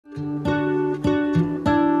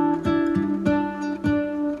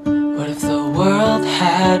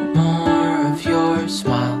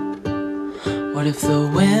What if the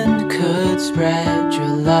wind could spread your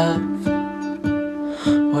love?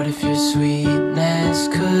 What if your sweetness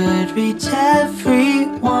could reach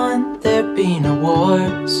everyone? There'd be no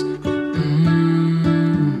wars.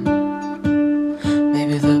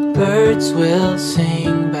 Maybe the birds will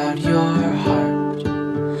sing about your heart.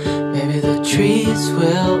 Maybe the trees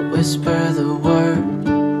will whisper the word.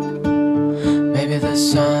 Maybe the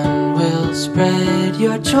sun will spread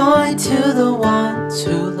your joy to the ones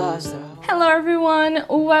who lost their. Hello everyone,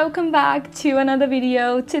 welcome back to another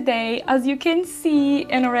video. Today, as you can see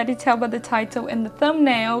and already tell by the title and the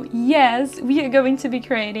thumbnail, yes, we are going to be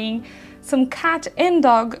creating some cat and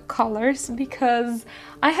dog colors because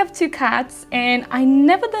I have two cats and I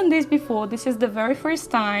never done this before. This is the very first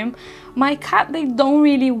time. My cat, they don't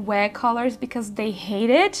really wear colors because they hate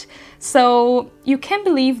it. So you can't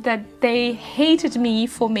believe that they hated me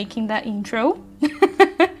for making that intro.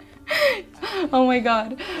 Oh my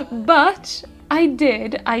god. But I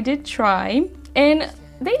did try and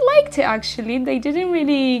they liked it actually. They didn't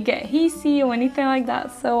really get hissy or anything like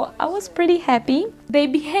that, so I was pretty happy. They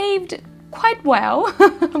behaved quite well.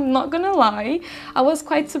 I'm not gonna lie, I was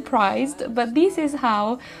quite surprised, but this is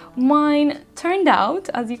how mine turned out.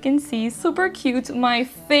 As you can see, super cute. My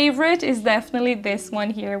favorite is definitely this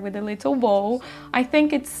one here with a little bowl. I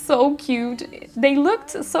think it's so cute. They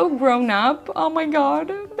looked so grown up. Oh my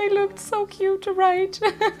god, they looked so cute, right?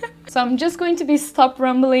 So I'm just going to stop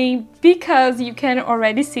rambling because you can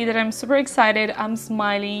already see that I'm super excited. I'm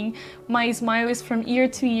smiling. My smile is from ear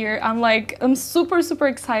to ear. I'm super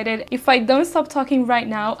excited. If I don't stop talking right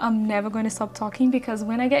now, I'm never going to stop talking because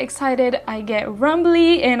when I get excited, I get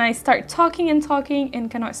rumbly and I start talking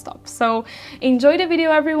and cannot stop. So enjoy the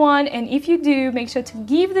video everyone, and if you do, make sure to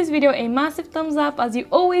give this video a massive thumbs up as you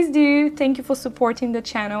always do. Thank you for supporting the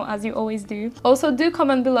channel as you always do. Also do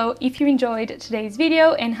comment below if you enjoyed today's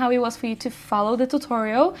video and how it was for you to follow the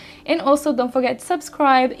tutorial, and also don't forget to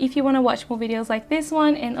subscribe if you want to watch more videos like this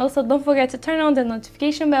one, and also don't forget to turn on the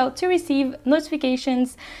notification bell to receive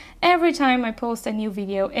notifications every time I post a new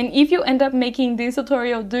video. And if you end up making this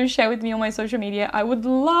tutorial, do share with me on my social media. I would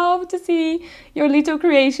love to see your little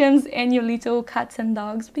creations and your little cats and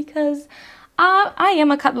dogs because I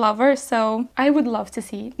am a cat lover, so I would love to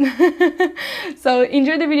see it. So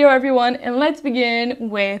enjoy the video everyone, and let's begin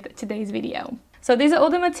with today's video. So these are all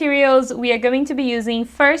the materials we are going to be using.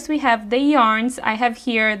 First we have the yarns. I have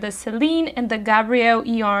here the Celine and the Gabrielle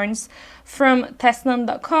yarns from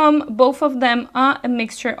Teslan.com. Both of them are a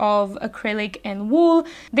mixture of acrylic and wool.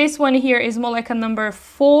 This one here is more like a number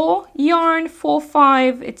 4 yarn,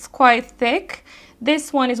 4-5. It's quite thick.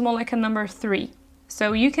 This one is more like a number 3.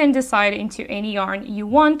 So you can decide into any yarn you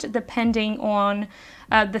want depending on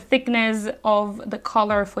the thickness of the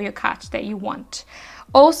color for your cat that you want.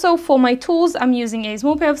 Also for my tools, I'm using a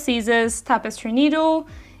small pair of scissors, Tapestry needle,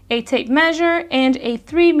 a tape measure, and a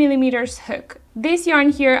 3mm hook. This yarn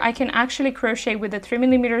here I can actually crochet with a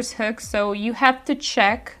 3mm hook, so you have to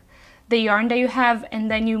check the yarn that you have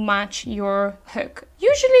and then you match your hook.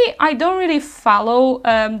 Usually I don't really follow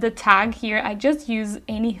the tag here, I just use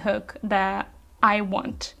any hook that I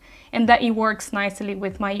want and that it works nicely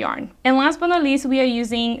with my yarn. And last but not least, we are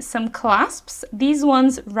using some clasps. These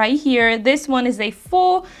ones right here, this one is a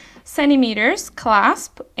 4 centimeters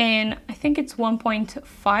clasp and I think it's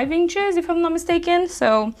 1.5 inches if I'm not mistaken.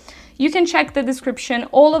 So you can check the description.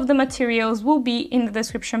 All of the materials will be in the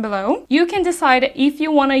description below. You can decide if you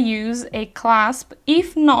want to use a clasp.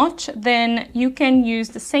 If not, then you can use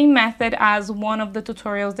the same method as one of the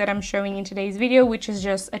tutorials that I'm showing in today's video, which is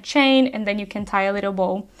just a chain and then you can tie a little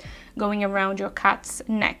bow going around your cat's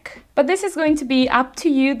neck. But this is going to be up to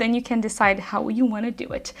you, then you can decide how you want to do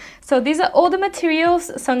it. So these are all the materials,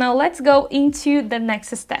 so now let's go into the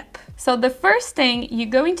next step. So the first thing you're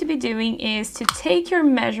going to be doing is to take your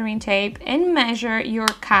measuring tape and measure your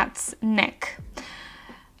cat's neck.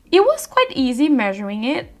 It was quite easy measuring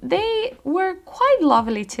it. They were quite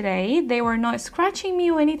lovely today. They were not scratching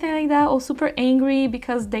me or anything like that or super angry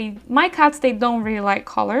because my cats, they don't really like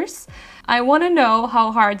colors. I want to know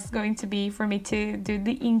how hard it's going to be for me to do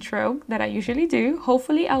the intro that I usually do.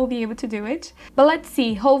 Hopefully I will be able to do it. But let's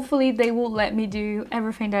see, hopefully they will let me do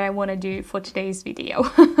everything that I want to do for today's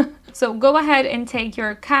video. So go ahead and take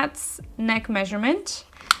your cat's neck measurement.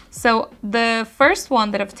 So the first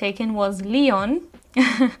one that I've taken was Leon.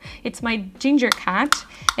 It's my ginger cat,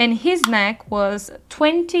 and his neck was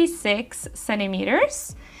 26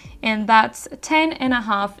 centimeters. And that's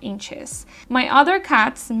 10.5 inches. My other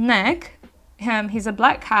cat's neck, he's a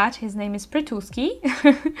black cat, his name is Pretuski.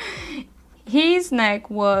 His neck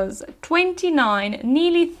was 29,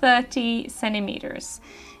 nearly 30 centimeters.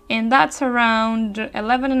 and that's around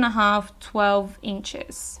 11.5, 12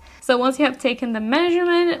 inches. So once you have taken the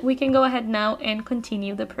measurement, we can go ahead now and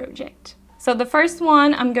continue the project. So the first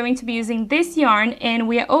one, I'm going to be using this yarn, and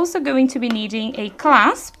we are also going to be needing a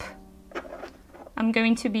clasp. I'm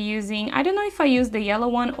going to be using, I don't know if I use the yellow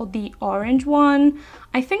one or the orange one.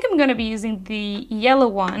 I think I'm going to be using the yellow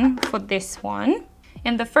one for this one.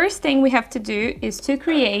 And the first thing we have to do is to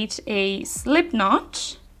create a slip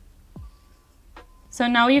knot. So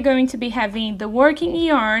now you're going to be having the working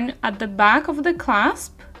yarn at the back of the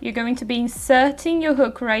clasp. You're going to be inserting your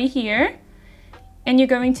hook right here, and you're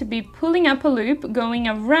going to be pulling up a loop going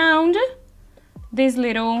around this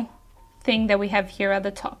little thing that we have here at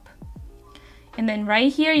the top. And then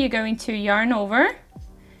right here, you're going to yarn over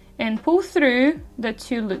and pull through the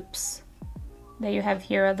 2 loops that you have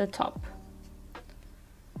here at the top.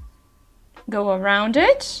 Go around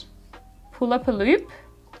it, pull up a loop,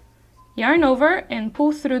 yarn over and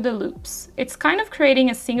pull through the loops. It's kind of creating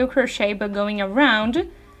a single crochet but going around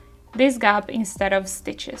this gap instead of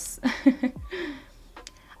stitches.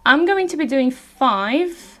 I'm going to be doing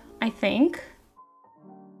 5, I think.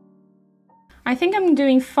 I'm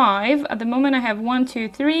doing 5. At the moment I have 1, 2,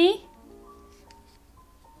 3,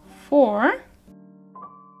 4.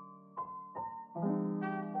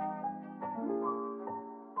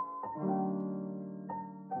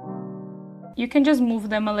 You can just move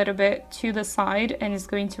them a little bit to the side and it's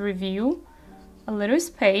going to reveal a little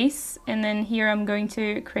space. And then here I'm going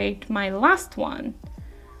to create my last one.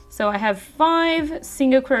 So I have 5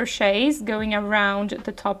 single crochets going around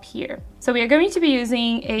the top here. So we are going to be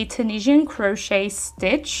using a Tunisian crochet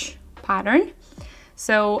stitch pattern.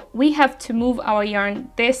 So we have to move our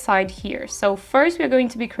yarn this side here. So first we're going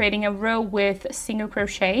to be creating a row with single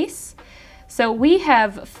crochets. So we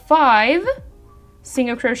have 5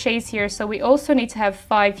 single crochets here, so we also need to have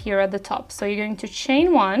 5 here at the top. So you're going to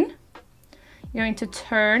chain 1, you're going to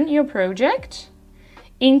turn your project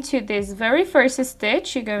into this very first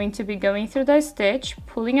stitch. You're going to be going through that stitch,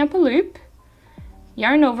 pulling up a loop,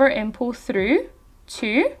 yarn over and pull through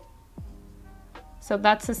 2. So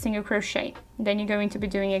that's a single crochet. Then you're going to be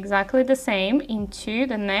doing exactly the same into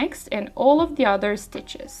the next and all of the other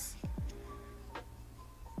stitches.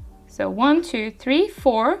 So 1, 2, 3,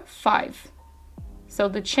 4, 5. So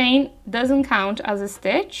the chain doesn't count as a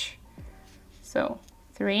stitch. So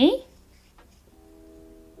 3,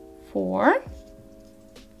 4,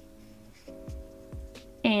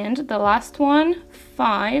 and the last one,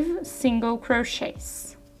 5 single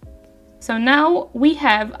crochets. So now we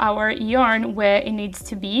have our yarn where it needs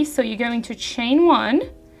to be. So you're going to chain 1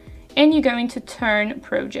 and you're going to turn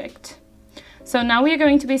project. So now we are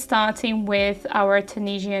going to be starting with our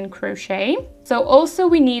Tunisian crochet. So also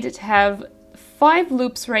we need to have 5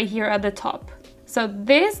 loops right here at the top. So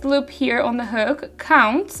this loop here on the hook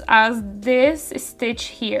counts as this stitch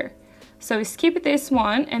here. So skip this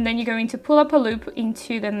one and then you're going to pull up a loop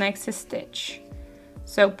into the next stitch.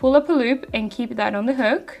 So pull up a loop and keep that on the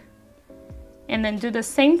hook. And then do the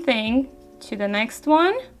same thing to the next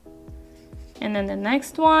one. And then the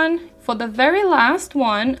next one. For the very last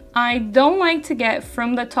one, I don't like to get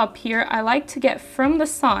from the top here. I like to get from the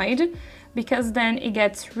side, because then it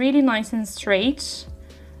gets really nice and straight,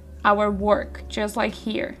 our work, just like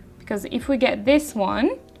here. Because if we get this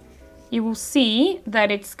one, you will see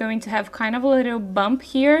that it's going to have kind of a little bump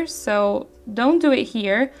here, so don't do it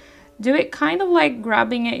here. Do it kind of like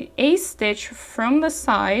grabbing a stitch from the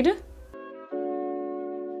side.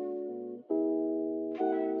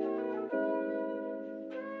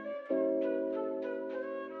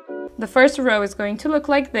 The first row is going to look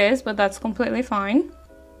like this, but that's completely fine.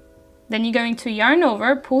 Then you're going to yarn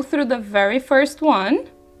over, pull through the very first one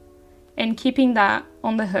and keeping that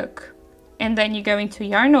on the hook. And then you're going to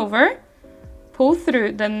yarn over, pull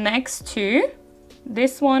through the next 2,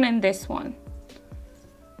 this one and this one.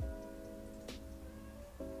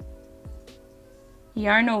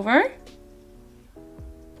 Yarn over,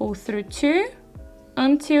 pull through 2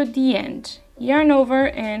 until the end. Yarn over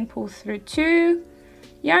and pull through 2,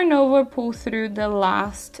 yarn over, pull through the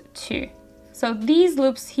last 2. So these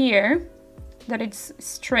loops here, that it's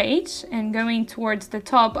straight and going towards the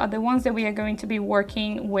top, are the ones that we are going to be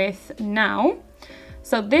working with now.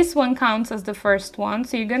 So this one counts as the first one.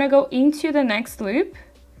 So you're gonna go into the next loop.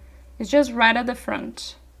 It's just right at the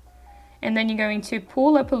front. And then you're going to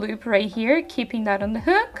pull up a loop right here, keeping that on the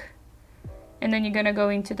hook. And then you're gonna go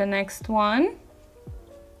into the next one,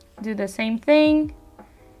 do the same thing,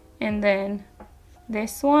 and then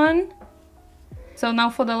this one. So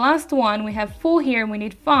now for the last one, we have 4 here and we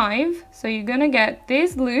need 5. So you're gonna get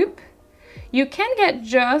this loop. You can get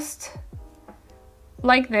just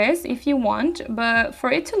like this if you want, but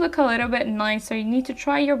for it to look a little bit nicer, you need to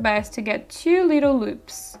try your best to get 2 little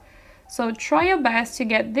loops. So try your best to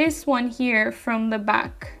get this one here from the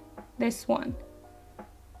back, this one.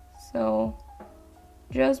 So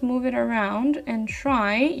just move it around and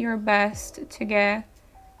try your best to get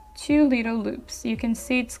 2 little loops. You can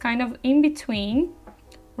see it's kind of in between,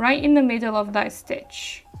 right in the middle of that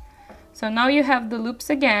stitch. So now you have the loops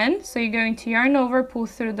again, so you're going to yarn over, pull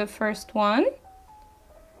through the first one,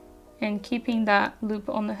 and keeping that loop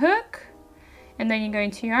on the hook, and then you're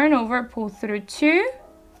going to yarn over, pull through 2,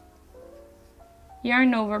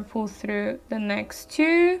 yarn over, pull through the next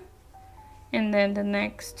 2, and then the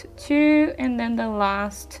next 2, and then the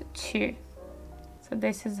last 2. So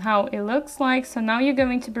this is how it looks like. So now you're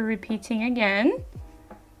going to be repeating again.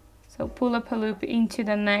 So pull up a loop into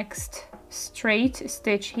the next straight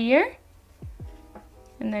stitch here,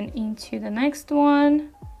 and then into the next one,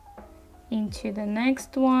 into the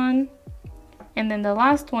next one, and then the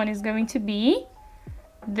last one is going to be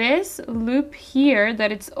this loop here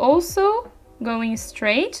that it's also going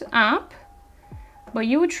straight up, but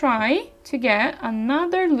you would try to get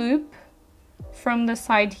another loop from the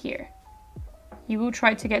side here. You will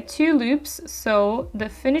try to get 2 loops so the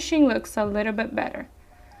finishing looks a little bit better.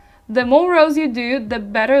 The more rows you do, the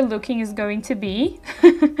better looking is going to be.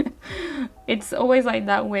 It's always like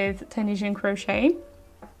that with Tunisian crochet.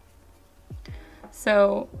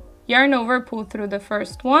 So yarn over, pull through the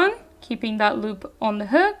first one, keeping that loop on the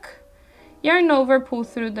hook, yarn over, pull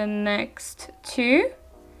through the next 2,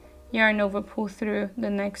 yarn over, pull through the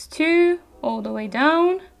next 2, all the way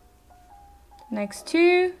down, next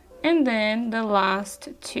 2, and then the last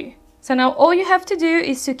 2. So now all you have to do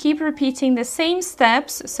is to keep repeating the same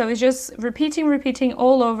steps. So it's just repeating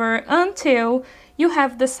all over until you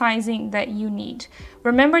have the sizing that you need.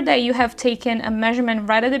 Remember that you have taken a measurement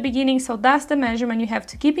right at the beginning, so that's the measurement you have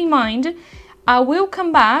to keep in mind. I will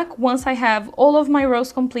come back once I have all of my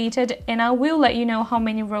rows completed, and I will let you know how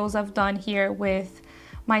many rows I've done here with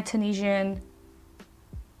my Tunisian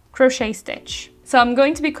crochet stitch. So I'm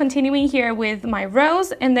going to be continuing here with my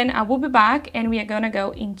rows, and then I will be back and we are gonna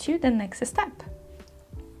go into the next step.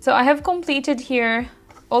 So I have completed here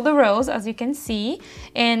all the rows, as you can see,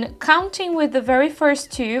 and counting with the very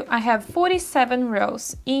first 2, I have 47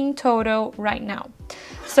 rows in total right now.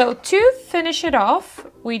 So to finish it off,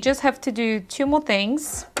 we just have to do 2 more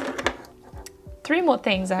things. 3 more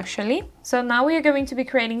things actually. So now we are going to be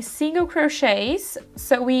creating single crochets.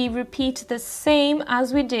 So we repeat the same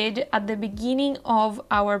as we did at the beginning of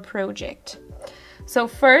our project. So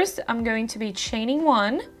first I'm going to be chaining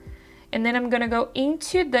 1, and then I'm going to go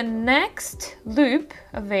into the next loop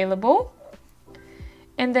available.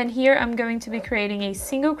 And then here I'm going to be creating a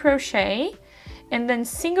single crochet, and then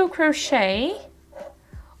single crochet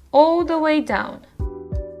all the way down.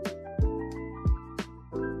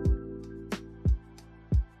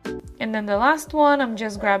 And then the last one, I'm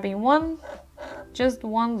just grabbing just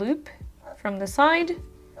one loop from the side,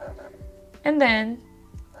 and then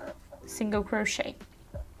single crochet.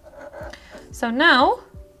 So now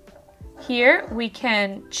here we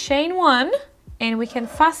can chain 1 and we can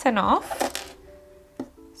fasten off.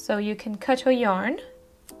 So you can cut your yarn.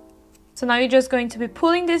 So now you're just going to be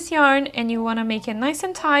pulling this yarn, and you want to make it nice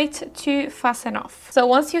and tight to fasten off. So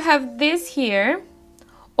once you have this here,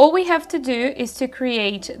 all we have to do is to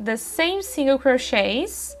create the same single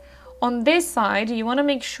crochets on this side. You want to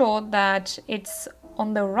make sure that it's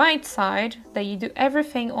on the right side, that you do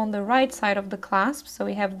everything on the right side of the clasp. So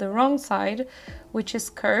we have the wrong side, which is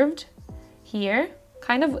curved here,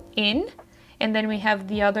 kind of in, and then we have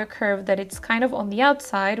the other curve that it's kind of on the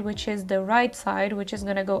outside, which is the right side, which is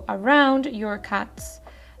going to go around your cat's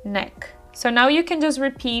neck. So now you can just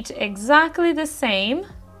repeat exactly the same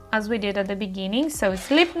as we did at the beginning. So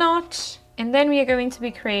slip knot, and then we are going to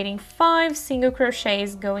be creating 5 single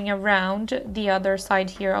crochets going around the other side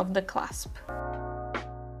here of the clasp.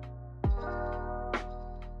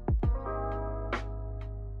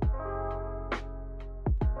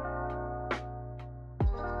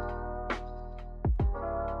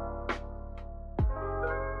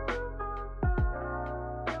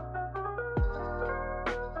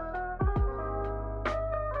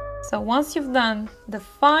 So once you've done the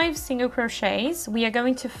 5 single crochets, we are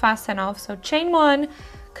going to fasten off. So chain 1,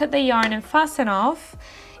 cut the yarn and fasten off.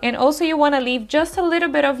 And also you want to leave just a little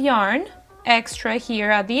bit of yarn extra here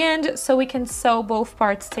at the end so we can sew both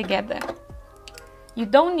parts together. You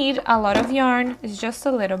don't need a lot of yarn, it's just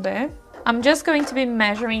a little bit. I'm just going to be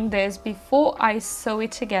measuring this before I sew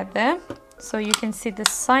it together so you can see the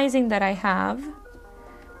sizing that I have.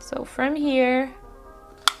 So from here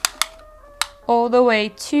all the way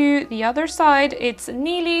to the other side. It's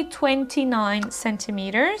nearly 29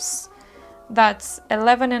 centimeters. That's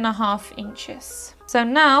 11.5 inches. So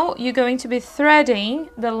now you're going to be threading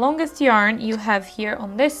the longest yarn you have here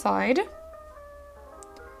on this side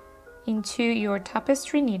into your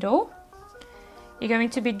tapestry needle. You're going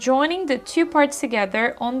to be joining the two parts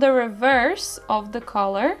together on the reverse of the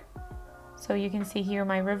collar. So you can see here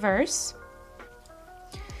my reverse.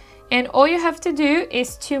 And all you have to do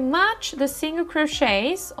is to match the single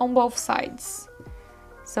crochets on both sides.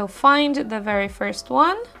 So find the very first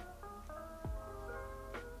one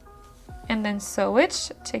and then sew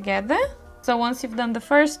it together. So once you've done the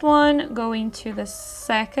first one, go into the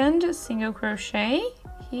second single crochet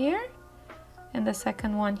here and the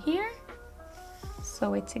second one here.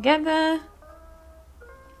 Sew it together.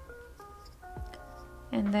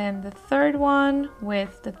 And then the third one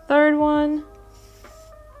with the third one.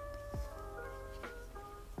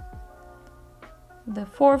 The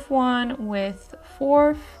fourth one with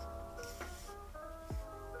fourth.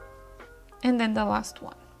 And then the last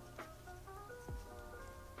one.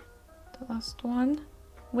 The last one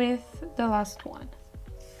with the last one.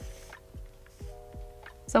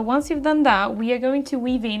 So once you've done that, we are going to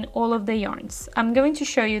weave in all of the yarns. I'm going to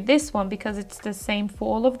show you this one because it's the same for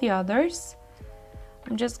all of the others.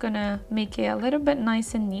 I'm just gonna make it a little bit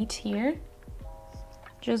nice and neat here.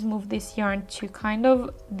 Just move this yarn to kind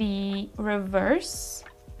of the reverse.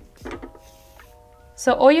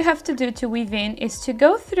 So all you have to do to weave in is to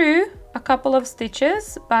go through a couple of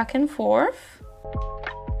stitches back and forth.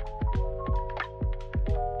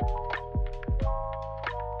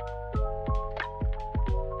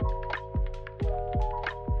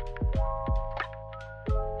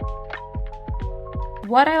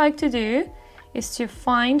 What I like to do is to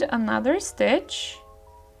find another stitch,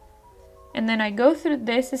 and then I go through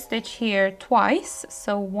this stitch here twice,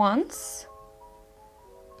 so once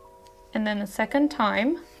and then a second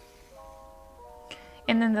time,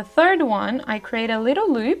 and then the third one I create a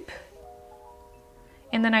little loop,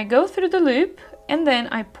 and then I go through the loop, and then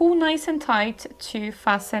I pull nice and tight to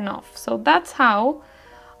fasten off. So that's how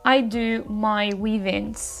I do my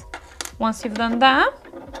weave-ins. Once you've done that,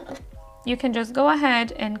 you can just go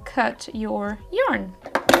ahead and cut your yarn.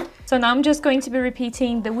 So now I'm just going to be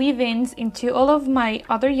repeating the weave-ins into all of my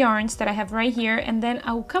other yarns that I have right here, and then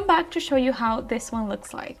I will come back to show you how this one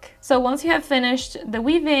looks like. So once you have finished the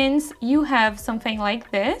weave-ins, you have something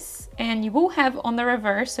like this, and you will have on the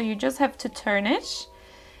reverse, so you just have to turn it,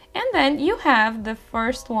 and then you have the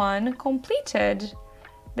first one completed.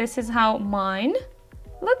 This is how mine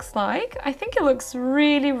looks like. I think it looks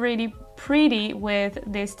really pretty with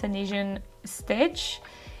this Tunisian stitch,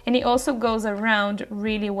 and it also goes around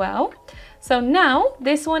really well. So now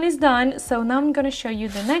this one is done. So now I'm gonna show you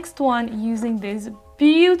the next one using this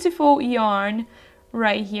beautiful yarn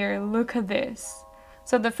right here. Look at this.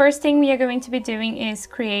 So the first thing we are going to be doing is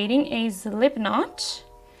creating a slip knot,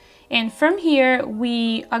 and from here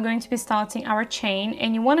we are going to be starting our chain,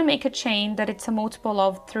 and you want to make a chain that it's a multiple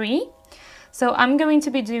of 3. So I'm going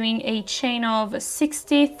to be doing a chain of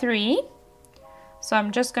 63. So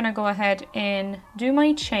I'm just gonna go ahead and do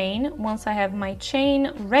my chain. Once I have my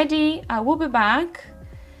chain ready, I will be back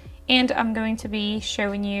and I'm going to be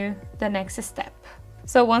showing you the next step.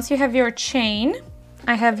 So once you have your chain,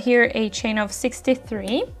 I have here a chain of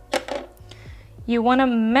 63. You wanna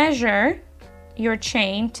measure your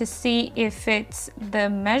chain to see if it's the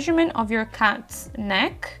measurement of your cat's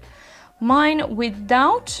neck. Mine,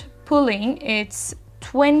 without pulling, it's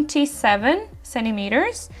 27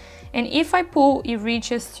 centimeters. And if I pull, it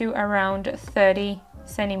reaches to around 30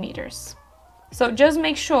 centimeters. So just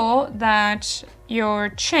make sure that your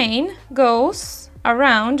chain goes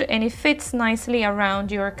around and it fits nicely around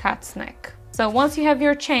your cat's neck. So once you have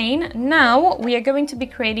your chain, now we are going to be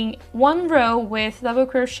creating one row with double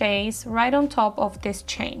crochets right on top of this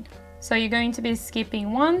chain. So you're going to be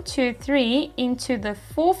skipping 1, 2, 3 into the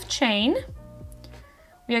 4th chain.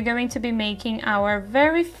 We are going to be making our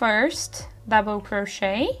very first double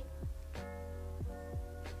crochet.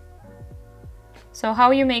 So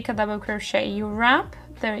how you make a double crochet, you wrap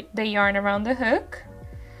the yarn around the hook,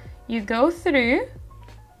 you go through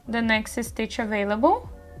the next stitch available,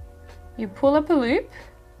 you pull up a loop,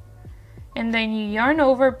 and then you yarn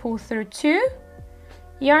over, pull through 2,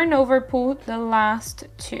 yarn over, pull the last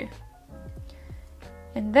 2.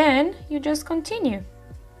 And then you just continue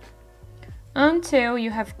until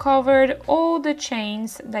you have covered all the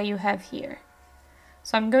chains that you have here.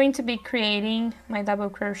 So I'm going to be creating my double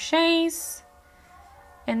crochets,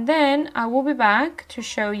 and then I will be back to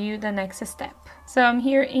show you the next step. So I'm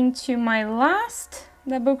here into my last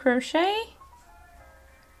double crochet,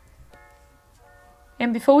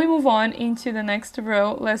 And before we move on into the next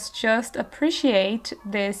row, let's just appreciate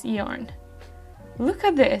this yarn. Look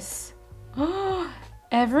at this. Oh,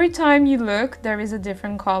 every time you look, there is a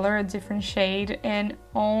different color, a different shade, and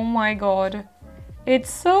oh my god, it's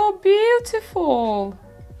so beautiful.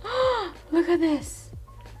 Look at this.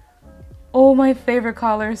 All my favorite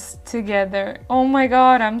colors together. Oh my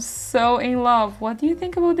god, I'm so in love. What do you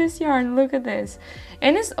think about this yarn? Look at this.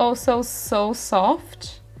 And it's also so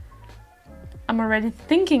soft. I'm already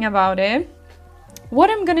thinking about it. What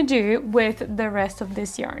I'm gonna do with the rest of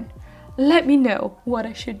this yarn. Let me know what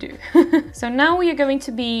I should do. So now we are going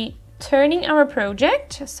to be turning our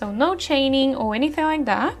project, so no chaining or anything like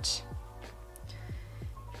that.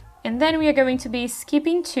 And then we are going to be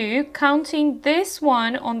skipping 2, counting this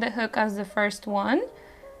one on the hook as the first one,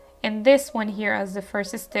 and this one here as the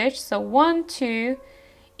first stitch. So 1, 2,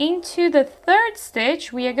 into the third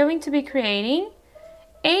stitch, we are going to be creating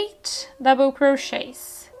 8 double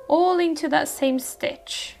crochets, all into that same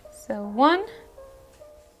stitch. So 1,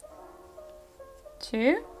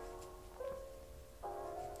 2,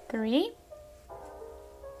 3,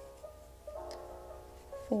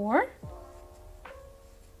 4,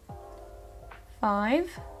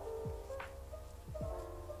 5,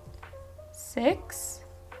 6,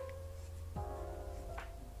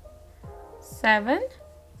 7,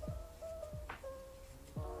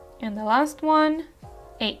 and the last one,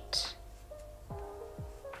 8.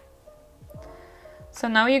 So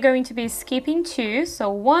now you're going to be skipping 2,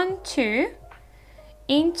 so 1, 2,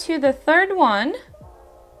 into the third one,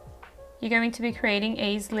 you're going to be creating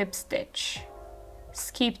a slip stitch.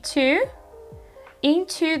 Skip 2,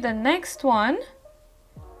 into the next one,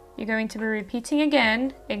 you're going to be repeating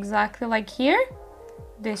again, exactly like here,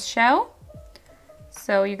 this shell.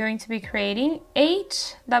 So you're going to be creating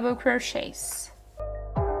 8 double crochets.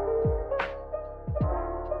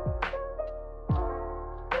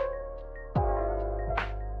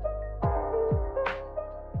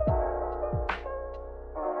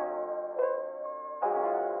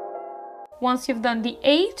 Once you've done the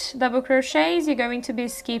 8 double crochets, you're going to be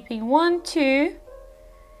skipping 1, 2,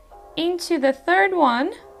 into the third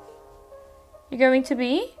one, you're going to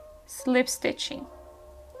be slip stitching.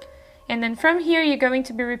 And then from here, you're going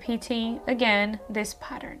to be repeating again this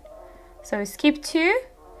pattern. So skip 2,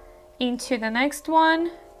 into the next one,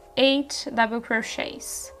 8 double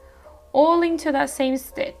crochets, all into that same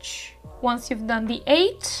stitch. Once you've done the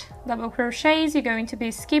 8 double crochets, you're going to be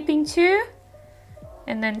skipping 2,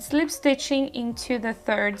 and then slip stitching into the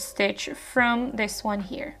third stitch from this one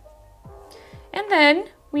here. And then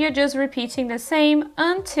we are just repeating the same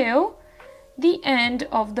until the end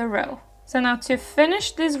of the row. So now to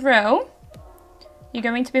finish this row, you're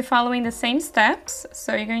going to be following the same steps.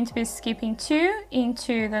 So you're going to be skipping 2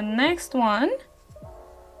 into the next one,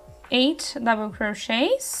 8 double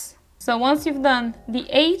crochets. So once you've done the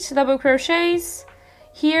 8 double crochets,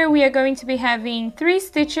 here we are going to be having 3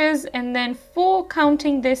 stitches and then 4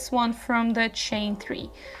 counting this one from the chain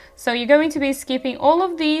 3. So you're going to be skipping all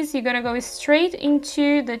of these, you're going to go straight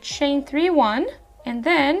into the chain 3 one, and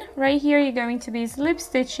then right here you're going to be slip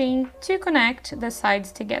stitching to connect the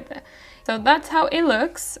sides together. So that's how it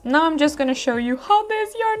looks. Now I'm just going to show you how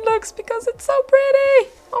this yarn looks because it's so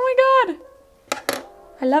pretty. Oh my god,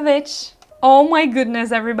 I love it. Oh my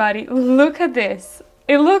goodness, everybody, look at this.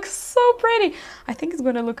 It looks so pretty. I think it's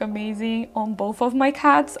gonna look amazing on both of my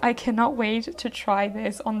cats. I cannot wait to try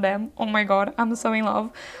this on them. Oh my god, I'm so in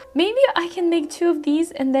love. Maybe I can make 2 of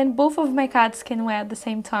these and then both of my cats can wear at the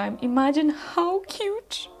same time. Imagine how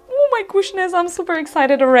cute. Oh my goodness, I'm super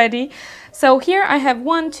excited already. So here I have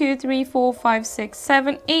 1, 2, 3, 4, 5, 6,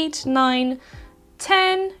 7, 8, 9,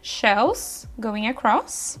 10 shells going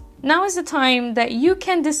across. Now is the time that you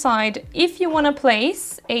can decide if you want to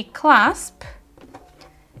place a clasp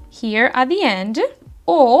here at the end,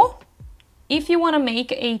 or if you want to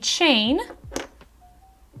make a chain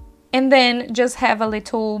and then just have a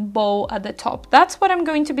little bow at the top. That's what I'm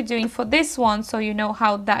going to be doing for this one, so you know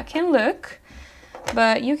how that can look,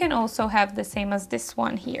 but you can also have the same as this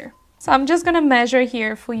one here. So I'm just gonna measure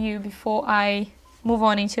here for you before I move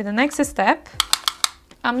on into the next step.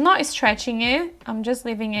 I'm not stretching it, I'm just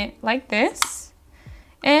leaving it like this.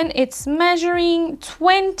 And it's measuring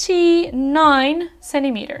 29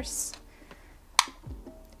 centimeters,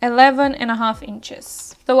 11.5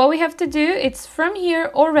 inches. So what we have to do, it's from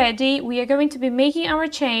here already, we are going to be making our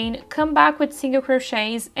chain, come back with single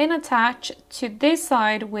crochets and attach to this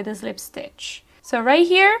side with a slip stitch. So right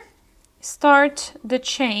here, start the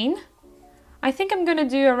chain. I think I'm gonna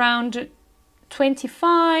do around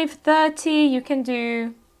 25, 30, you can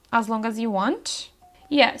do as long as you want.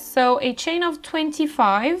 Yes, so a chain of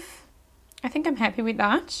 25 I think I'm happy with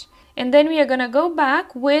that. And then we are gonna go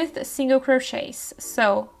back with single crochets.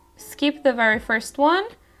 So skip the very first one,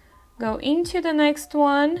 go into the next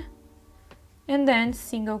one, and then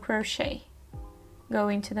single crochet. Go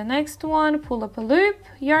into the next one, pull up a loop,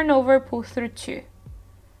 yarn over, pull through 2.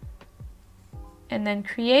 And then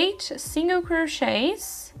create single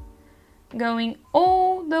crochets going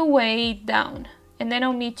all the way down. And then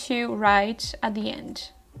I'll meet you right at the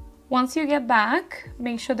end. Once you get back,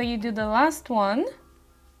 make sure that you do the last one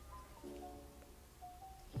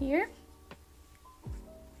here.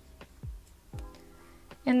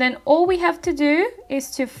 And then all we have to do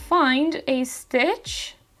is to find a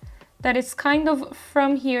stitch that is kind of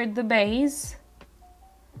from here at the base,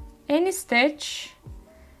 any stitch,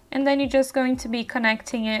 and then you're just going to be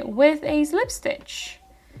connecting it with a slip stitch.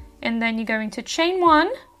 And then you're going to chain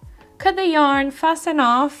 1, cut the yarn, fasten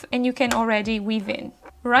off, and you can already weave in.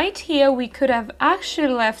 Right here we could have actually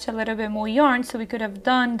left a little bit more yarn, so we could have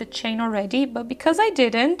done the chain already, but because I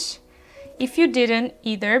didn't, if you didn't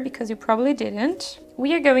either, because you probably didn't,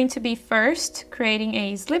 we are going to be first creating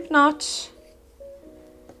a slip knot,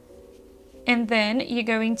 and then you're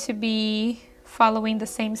going to be following the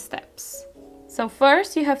same steps. So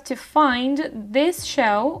first you have to find this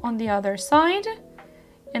shell on the other side,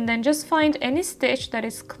 and then just find any stitch that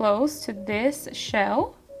is close to this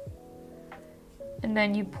shell, and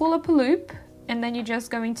then you pull up a loop, and then you're just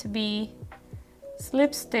going to be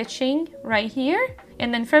slip stitching right here,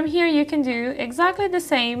 and then from here you can do exactly the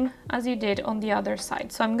same as you did on the other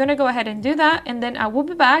side. So I'm gonna go ahead and do that, and then I will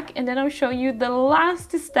be back, and then I'll show you the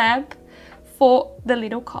last step for the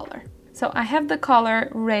little collar. So I have the collar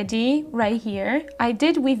ready right here. I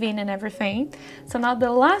did weave in and everything. So now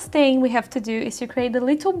the last thing we have to do is to create the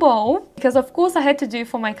little bow, because of course I had to do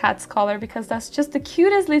for my cat's collar, because that's just the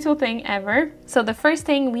cutest little thing ever. So the first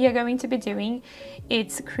thing we are going to be doing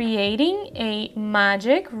is creating a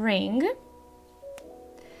magic ring.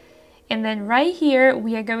 And then right here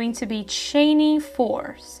we are going to be chaining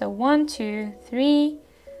 4. So 1, 2, 3,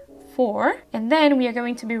 4, and then we are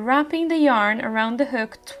going to be wrapping the yarn around the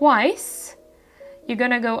hook twice. You're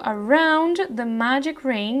gonna go around the magic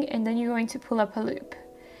ring, and then you're going to pull up a loop,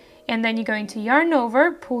 and then you're going to yarn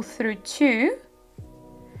over, pull through 2,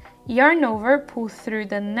 yarn over, pull through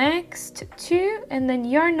the next 2, and then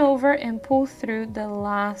yarn over and pull through the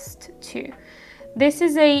last 2. This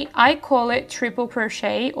is I call it triple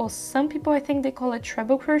crochet, or some people I think they call it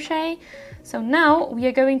treble crochet. So now we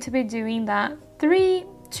are going to be doing that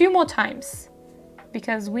 2 more times,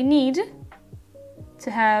 because we need to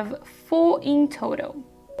have 4 in total.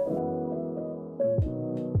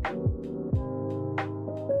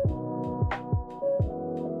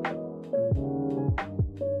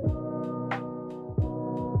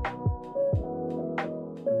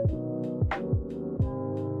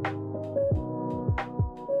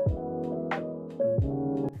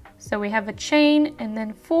 So we have a chain and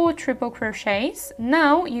then 4 triple crochets.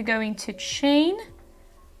 Now you're going to chain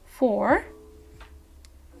 4,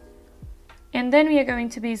 and then we are going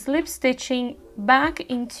to be slip stitching back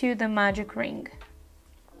into the magic ring.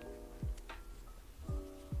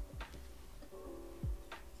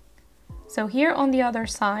 So here on the other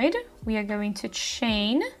side we are going to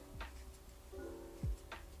chain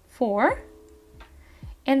 4,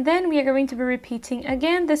 and then we are going to be repeating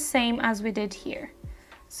again the same as we did here.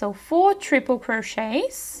 So 4 triple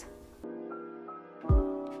crochets,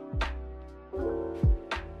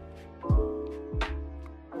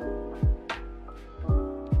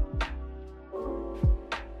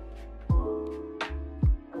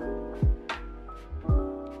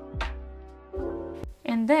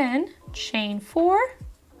 and then chain 4,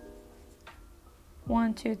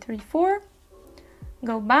 1, 2, 3, 4,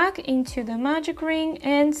 go back into the magic ring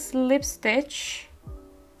and slip stitch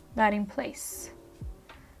that in place.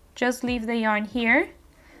 Just leave the yarn here.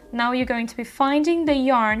 Now you're going to be finding the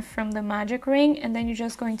yarn from the magic ring, and then you're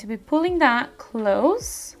just going to be pulling that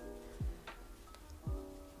close.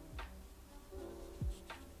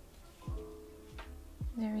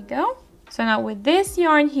 There we go. So now with this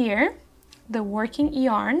yarn here, the working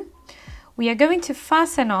yarn, we are going to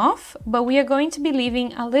fasten off, but we are going to be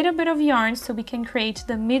leaving a little bit of yarn so we can create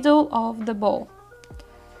the middle of the bow.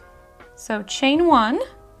 So chain 1,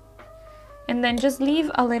 and then just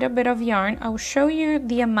leave a little bit of yarn. I'll show you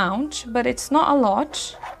the amount, but it's not a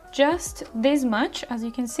lot, just this much, as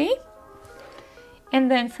you can see.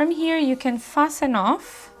 And then from here you can fasten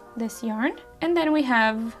off this yarn, and then we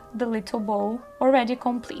have the little bow already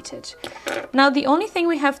completed. Now the only thing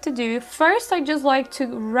we have to do, first I just like to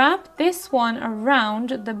wrap this one around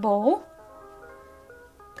the bow,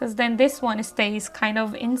 because then this one stays kind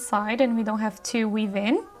of inside and we don't have to weave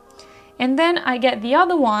in. And then I get the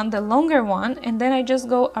other one, the longer one, and then I just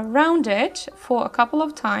go around it for a couple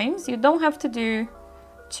of times. You don't have to do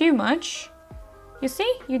too much. You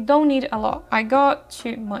see, you don't need a lot. I got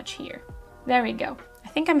too much here. There we go. I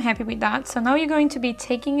think I'm happy with that. So now you're going to be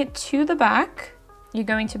taking it to the back. You're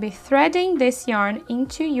going to be threading this yarn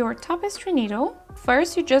into your tapestry needle.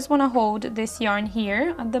 First, you just want to hold this yarn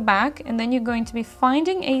here at the back, and then you're going to be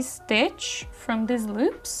finding a stitch from these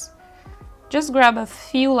loops. Just grab a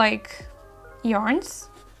few like yarns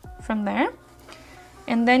from there,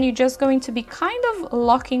 and then you're just going to be kind of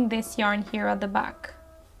locking this yarn here at the back.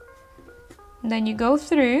 And then you go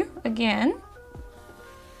through again,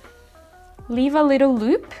 leave a little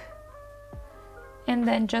loop, and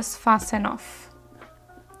then just fasten off.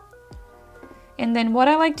 And then what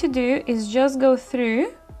I like to do is just go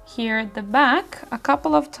through here at the back a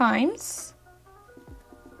couple of times,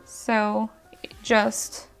 so it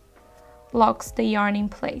just locks the yarn in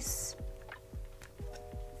place.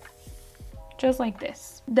 Just like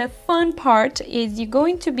this. The fun part is you're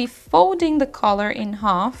going to be folding the collar in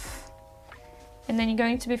half, and then you're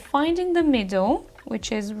going to be finding the middle,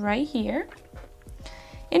 which is right here,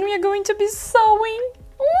 and we are going to be sewing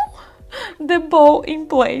the bow in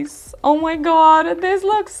place. Oh my god, this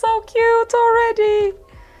looks so cute already.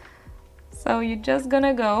 So you're just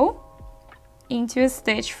gonna go into a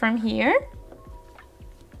stitch from here,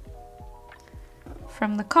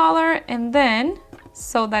 from the collar, and then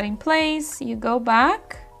sew that in place. You go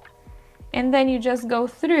back, and then you just go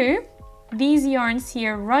through these yarns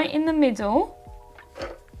here right in the middle,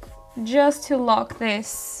 just to lock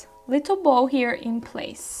this little bow here in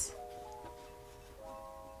place.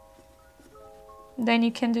 Then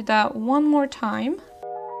you can do that one more time.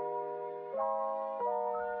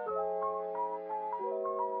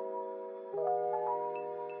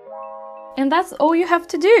 And that's all you have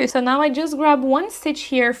to do. So now I just grab one stitch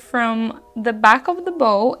here from the back of the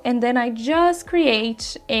bow, and then I just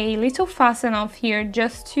create a little fasten off here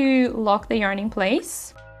just to lock the yarn in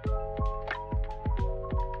place.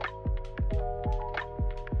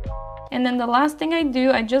 And then the last thing I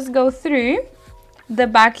do, I just go through the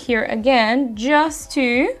back here again just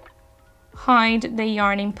to hide the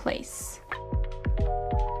yarn in place.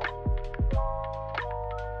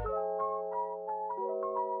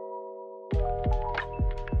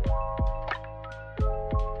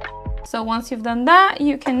 So once you've done that,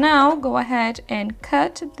 you can now go ahead and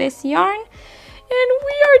cut this yarn, and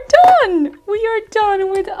we are done! We are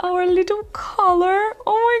done with our little collar.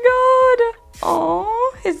 Oh my god!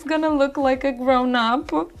 Oh, it's gonna look like a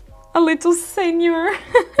grown-up, a little senior.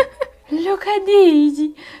 Look at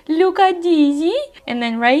Daisy! Look at Daisy! And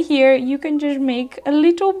then right here, you can just make a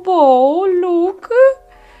little bow, look!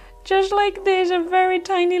 Just like this, a very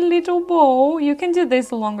tiny little bow. You can do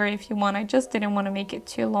this longer if you want. I just didn't want to make it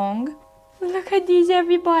too long. Look at this,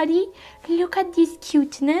 everybody. Look at this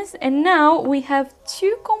cuteness. And now we have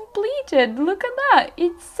two completed. Look at that.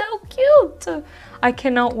 It's so cute. I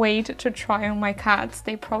cannot wait to try on my cats.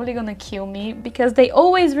 They're probably gonna kill me because they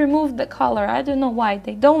always remove the collar. I don't know why.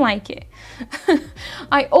 They don't like it.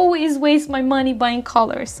 I always waste my money buying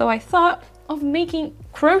collars. So I thought of making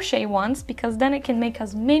crochet ones because then I can make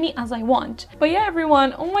as many as I want. But yeah,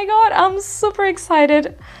 everyone, oh my god, I'm super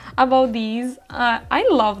excited about these. I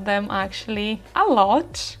love them actually a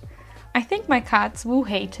lot. I think my cats will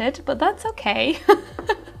hate it, but that's okay.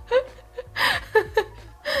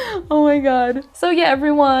 Oh my god. So yeah,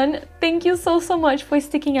 everyone, thank you so much for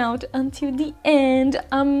sticking out until the end.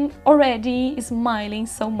 I'm already smiling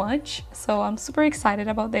so much, so I'm super excited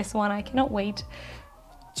about this one. I cannot wait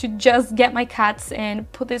to just get my cats and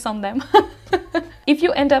put this on them. If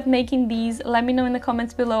you end up making these, let me know in the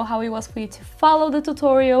comments below how it was for you to follow the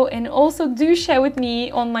tutorial, and also do share with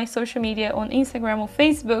me on my social media on Instagram or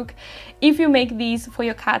Facebook if you make these for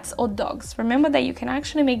your cats or dogs. Remember that you can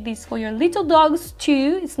actually make these for your little dogs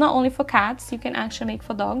too. It's not only for cats, you can actually make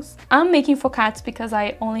for dogs. I'm making for cats because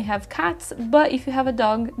I only have cats, but if you have a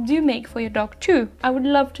dog, do make for your dog too. I would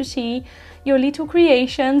love to see your little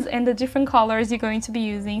creations and the different colors you're going to be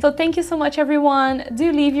using. So thank you so much, everyone.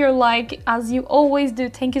 Do leave your like as you always do.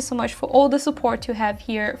 Thank you so much for all the support you have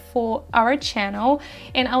here for our channel,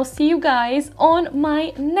 and I'll see you guys on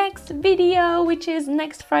my next video, which is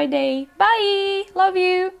next Friday. Bye! Love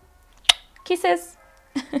you! Kisses!